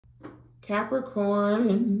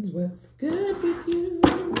Capricorns, what's good with you?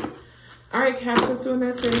 All right, Cap, let's do a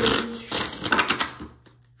message.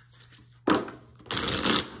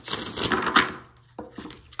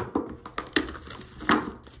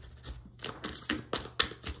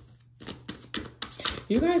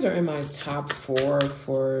 You guys are in my top 4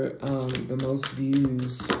 for the most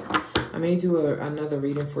views. I may do another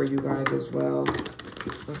reading for you guys as well.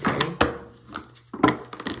 Okay.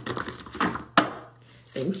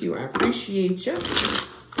 Thank you. I appreciate you.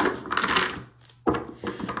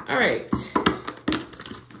 All right.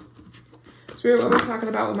 Spirit, what we're talking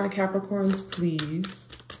about with my Capricorns, please.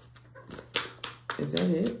 Is that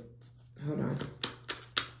it? Hold on.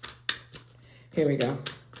 Here we go.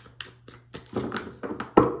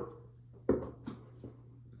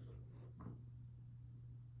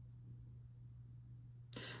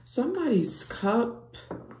 Somebody's cup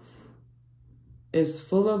is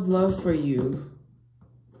full of love for you.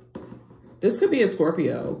 This could be a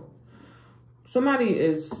Scorpio. Somebody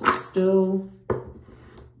is still,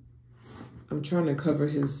 I'm trying to cover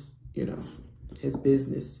his, you know, his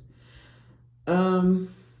business. Dang,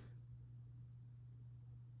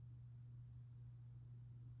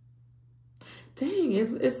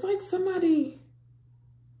 it's like somebody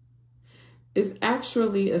is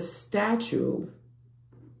actually a statue.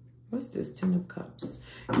 What's this? 10 of Cups.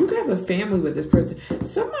 You have a family with this person.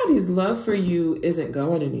 Somebody's love for you isn't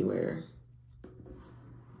going anywhere.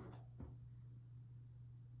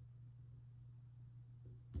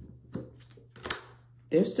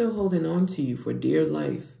 They're still holding on to you for dear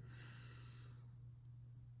life.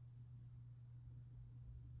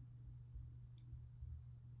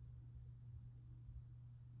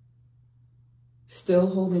 Still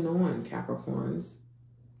holding on, Capricorns.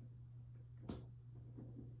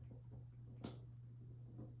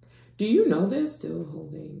 Do you know they're still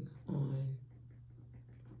holding on?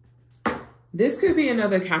 This could be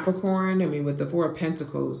another Capricorn. I mean, with the 4 of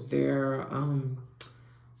Pentacles, their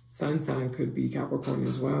sun sign could be Capricorn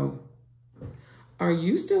as well. Are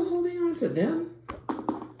you still holding on to them?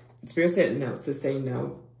 Spirit said no, to say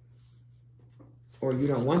no. Or you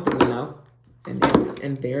don't want them to know.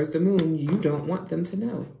 And there's the moon. You don't want them to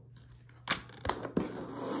know.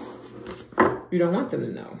 You don't want them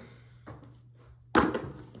to know.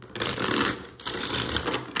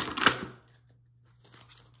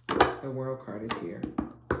 The World card is here.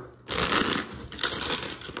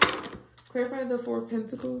 Clarify the 4 of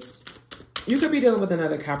Pentacles. You could be dealing with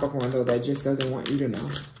another Capricorn, though, that just doesn't want you to know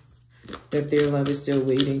that their love is still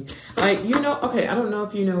waiting. Like, you know, okay, I don't know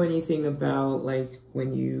if you know anything about, like,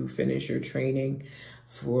 when you finish your training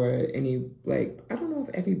for any, like, I don't know if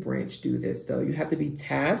every branch do this, though. You have to be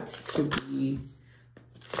tapped to be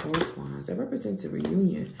 4 of Wands. That represents a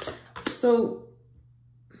reunion. So,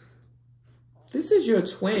 this is your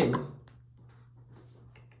twin.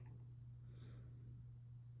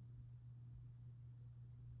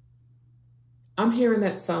 I'm hearing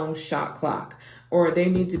that song, Shot Clock, or they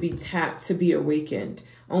need to be tapped to be awakened.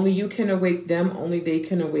 Only you can awake them, only they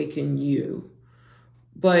can awaken you.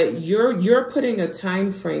 But you're putting a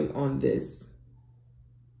time frame on this,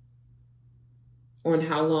 on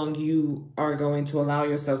how long you are going to allow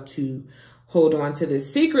yourself to hold on to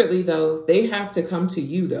this. Secretly, though, they have to come to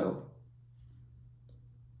you, though,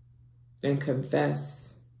 and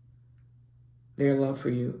confess their love for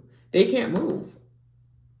you. They can't move.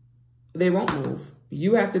 They won't move.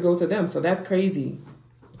 You have to go to them. So that's crazy.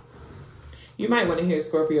 You might want to hear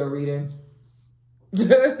Scorpio reading.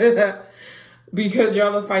 Because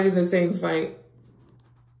y'all are fighting the same fight.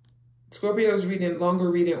 Scorpio's reading,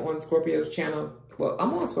 longer reading on Scorpio's channel. Well,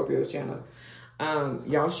 I'm on Scorpio's channel.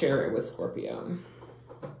 Y'all share it with Scorpio.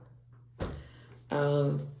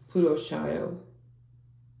 Pluto's child.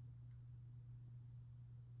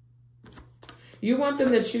 You want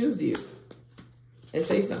them to choose you and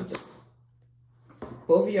say something.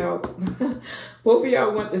 Both of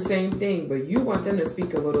y'all want the same thing, but you want them to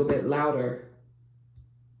speak a little bit louder.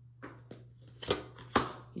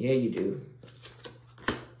 Yeah, you do.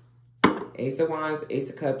 Ace of Wands, Ace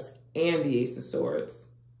of Cups, and the Ace of Swords.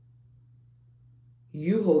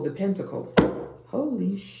 You hold the Pentacle.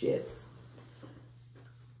 Holy shit.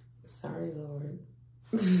 Sorry, Lord.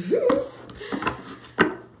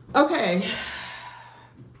 Okay.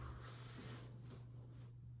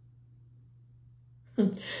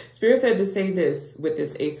 Spirit said to say this with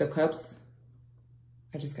this Ace of Cups.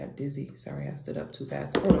 I just got dizzy. Sorry, I stood up too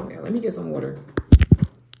fast. Hold on there. Let me get some water.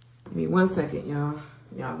 Give me 1 second, y'all.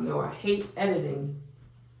 Y'all know I hate editing.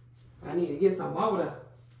 I need to get some water.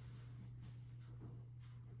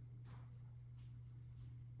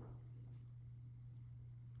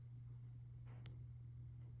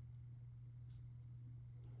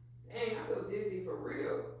 Dang, I feel dizzy for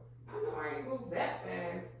real. I know I ain't moved that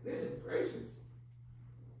fast. Goodness gracious.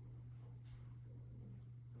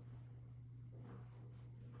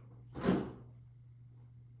 I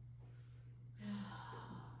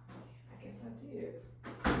guess I did.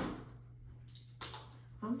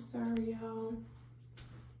 I'm sorry, y'all.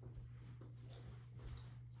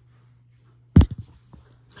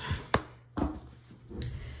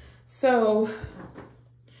 So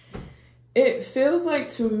it feels like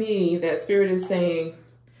to me that Spirit is saying,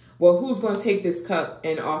 well, who's going to take this cup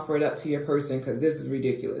and offer it up to your person? Because this is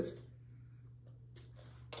ridiculous.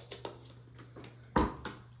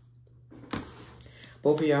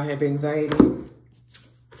 Both of y'all have anxiety.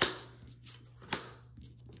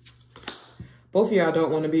 Both of y'all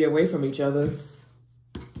don't want to be away from each other.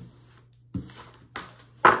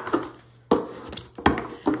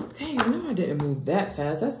 Dang, I know I didn't move that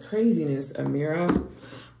fast. That's craziness, Amira.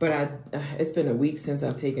 But it's been a week since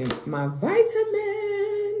I've taken my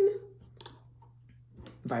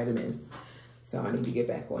vitamins. So I need to get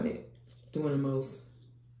back on it. Doing the most.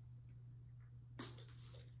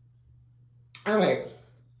 All right.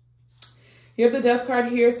 You have the Death card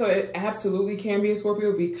here, so it absolutely can be a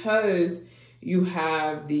Scorpio because you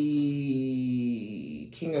have the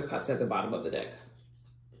King of Cups at the bottom of the deck.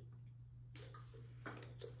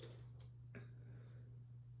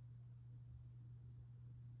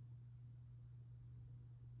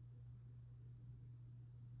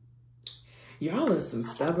 Y'all are some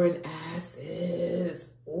stubborn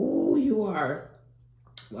asses. Ooh, you are.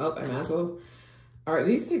 Well, I might as well. Are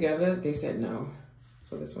these together? They said no.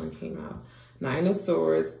 So this one came out. 9 of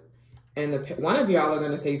Swords. And one of y'all are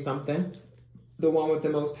going to say something. The one with the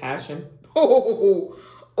most passion. Oh,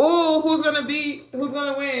 who's going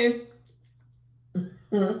to win?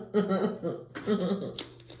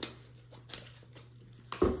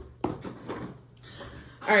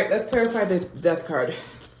 All right, let's clarify the Death card.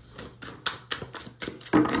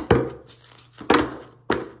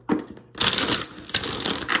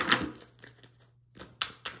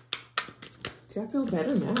 See, I feel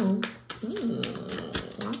better now.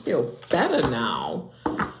 I feel better now.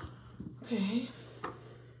 Okay.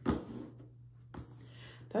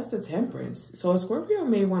 That's the Temperance. So a Scorpio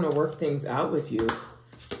may want to work things out with you.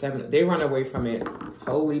 7, they run away from it.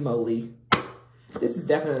 Holy moly. This is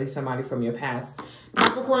definitely somebody from your past.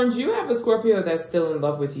 Capricorn, do you have a Scorpio that's still in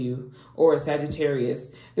love with you? Or a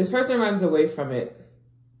Sagittarius? This person runs away from it.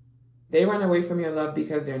 They run away from your love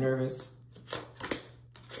because they're nervous.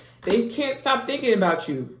 They can't stop thinking about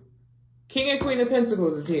you. King and Queen of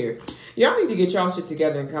Pentacles is here. Y'all need to get y'all shit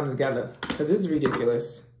together and come together. Because this is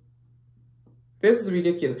ridiculous. This is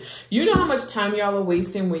ridiculous. You know how much time y'all are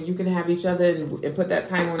wasting when you can have each other and put that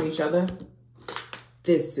time on each other?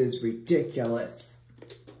 This is ridiculous.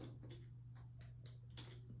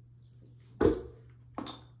 All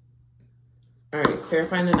right,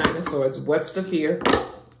 clarifying the 9 of Swords. What's the fear?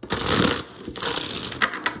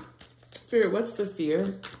 Spirit, what's the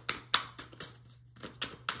fear?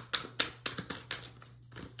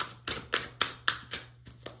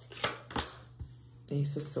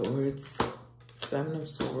 Ace of Swords, 7 of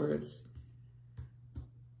Swords,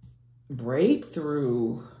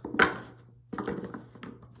 breakthrough.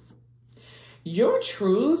 Your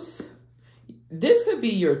truth, this could be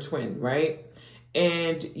your twin, right?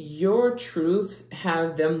 And your truth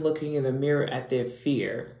have them looking in the mirror at their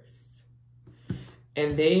fears.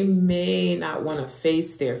 And they may not want to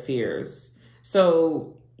face their fears.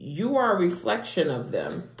 So you are a reflection of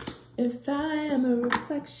them. If I am a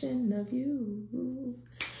reflection of you,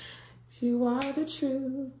 you are the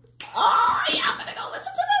truth. Oh, yeah, I'm gonna go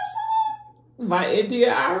listen to this song by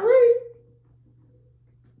India Ari.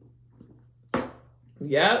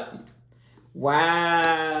 Yep.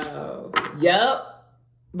 Wow. Yep.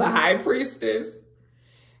 The High Priestess.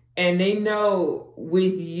 And they know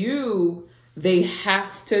with you, they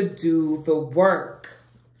have to do the work.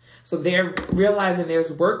 So they're realizing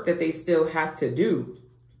there's work that they still have to do.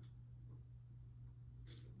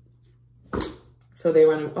 So they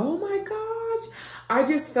run, oh my gosh, I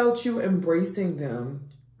just felt you embracing them.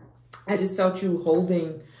 I just felt you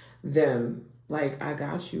holding them. Like, I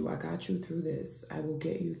got you through this. I will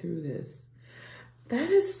get you through this.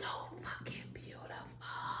 That is so fucking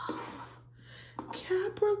beautiful.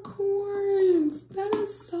 Capricorns, that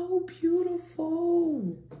is so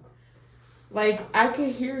beautiful. Like, I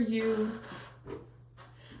can hear you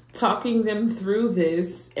talking them through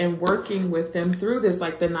this and working with them through this,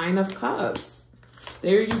 like the 9 of Cups.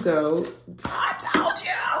 There you go. I told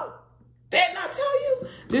you. Didn't I tell you?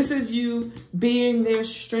 This is you being their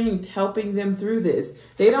strength, helping them through this.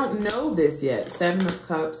 They don't know this yet. 7 of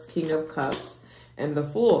Cups, King of Cups. and the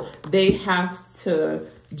Fool. They have to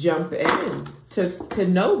jump in to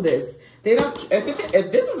know this. They don't,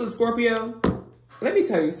 if this is a Scorpio, let me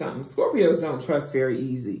tell you something. Scorpios don't trust very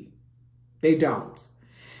easy. They don't.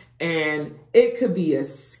 And it could be a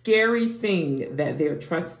scary thing that they're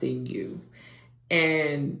trusting you.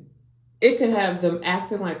 And it could have them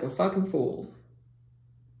acting like a fucking fool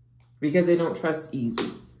because they don't trust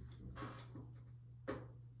easy.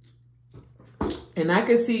 And I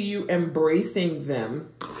could see you embracing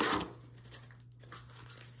them.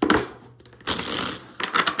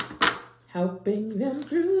 Helping them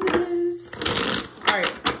through this. All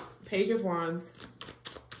right, Page of Wands.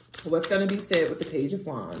 What's going to be said with the Page of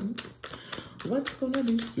Wands? What's going to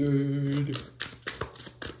be said?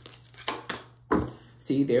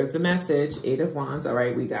 See, there's the message. 8 of Wands. All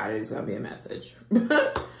right, we got it. It's going to be a message.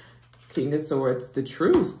 King of Swords. The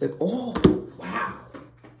truth. Oh, wow.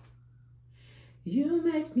 You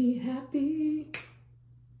make me happy.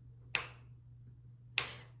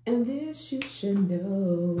 And this you should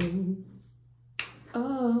know.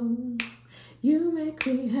 Oh, you make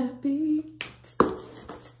me happy.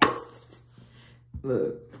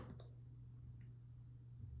 Look.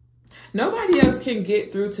 Nobody else can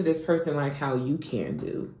get through to this person like how you can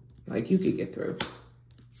do. Like you could get through.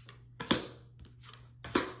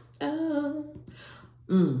 Oh.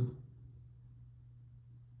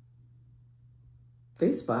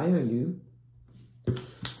 They spy on you.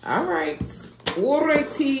 All right.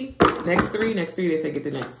 Alrighty. Next three. They say get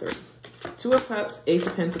the next 3. 2 of Cups, Ace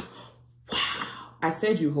of Pentacles. Wow. I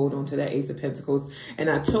said you hold on to that Ace of Pentacles. And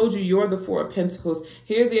I told you you're the 4 of Pentacles.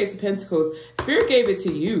 Here's the Ace of Pentacles. Spirit gave it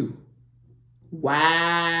to you.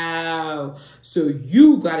 Wow. So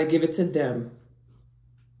you got to give it to them.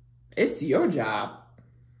 It's your job.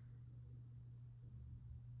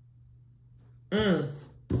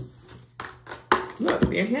 Look,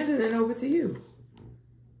 they're handing it over to you.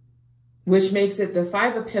 Which makes it the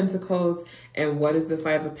 5 of Pentacles. And what does the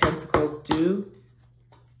 5 of Pentacles do?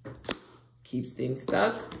 Keeps things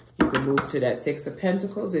stuck. You can move to that 6 of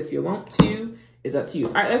Pentacles if you want to. It's up to you.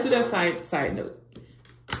 All right, let's do that side note.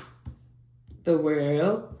 The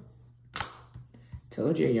World.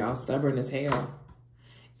 Told you, y'all stubborn as hell.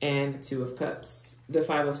 And the 2 of Cups. The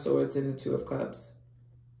 5 of Swords and the 2 of Cups.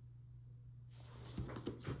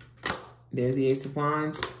 There's the Ace of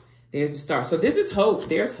Wands. There's the Star. So this is hope.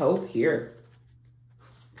 There's hope here.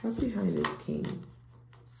 What's behind this King?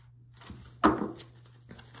 All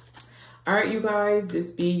right, you guys.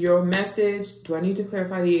 This be your message. Do I need to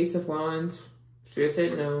clarify the Ace of Wands? Spirit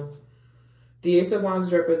said no. The Ace of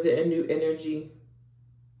Wands represents a new energy.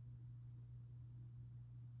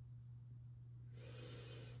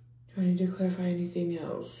 Do I need to clarify anything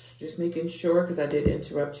else? Just making sure, because I did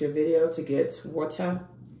interrupt your video to get water.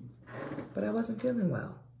 But I wasn't feeling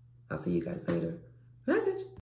well. I'll see you guys later. Message.